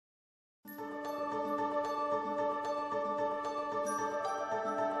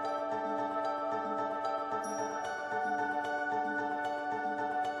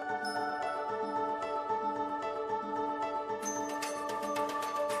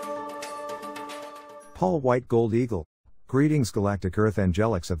Tall White Gold Eagle. Greetings Galactic Earth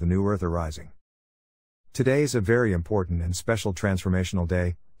Angelics of the New Earth arising. Today is a very important and special transformational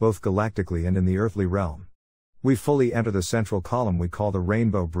day, both galactically and in the earthly realm. We fully enter the central column we call the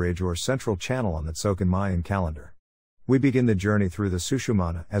Rainbow Bridge or Central Channel on the Tzolkin Mayan Calendar. We begin the journey through the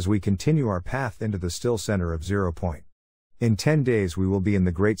Sushumana as we continue our path into the still center of 0 point. In 10 days we will be in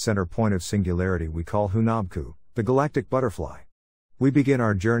the great center point of Singularity we call Hunab Ku, the Galactic Butterfly. We begin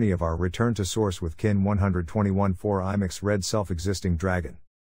our journey of our return to Source with Kin 121 for Imix Red Self-Existing Dragon.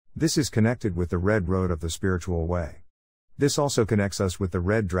 This is connected with the Red Road of the Spiritual Way. This also connects us with the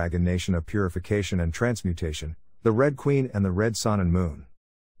Red Dragon Nation of Purification and Transmutation, the Red Queen and the Red Sun and Moon.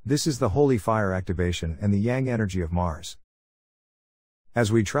 This is the Holy Fire activation and the Yang energy of Mars.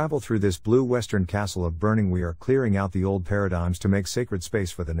 As we travel through this blue western castle of burning we are clearing out the old paradigms to make sacred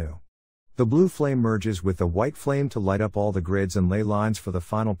space for the new. The blue flame merges with the white flame to light up all the grids and lay lines for the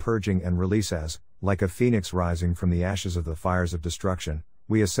final purging and release as, like a phoenix rising from the ashes of the fires of destruction,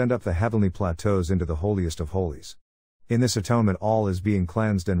 we ascend up the heavenly plateaus into the holiest of holies. In this atonement all is being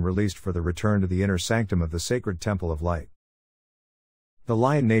cleansed and released for the return to the inner sanctum of the sacred temple of light. The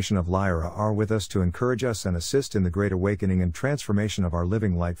Lion Nation of Lyra are with us to encourage us and assist in the great awakening and transformation of our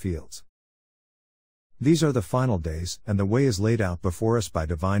living light fields. These are the final days, and the way is laid out before us by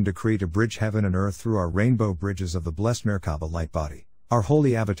divine decree to bridge heaven and earth through our rainbow bridges of the blessed Merkaba light body. Our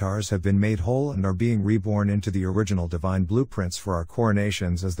holy avatars have been made whole and are being reborn into the original divine blueprints for our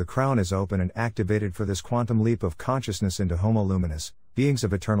coronations as the crown is open and activated for this quantum leap of consciousness into Homo Luminous, beings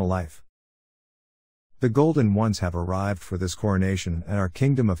of eternal life. The golden ones have arrived for this coronation and our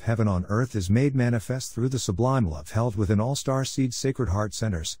kingdom of heaven on earth is made manifest through the sublime love held within all star seed sacred heart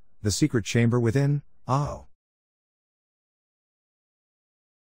centers, the secret chamber within, Ao.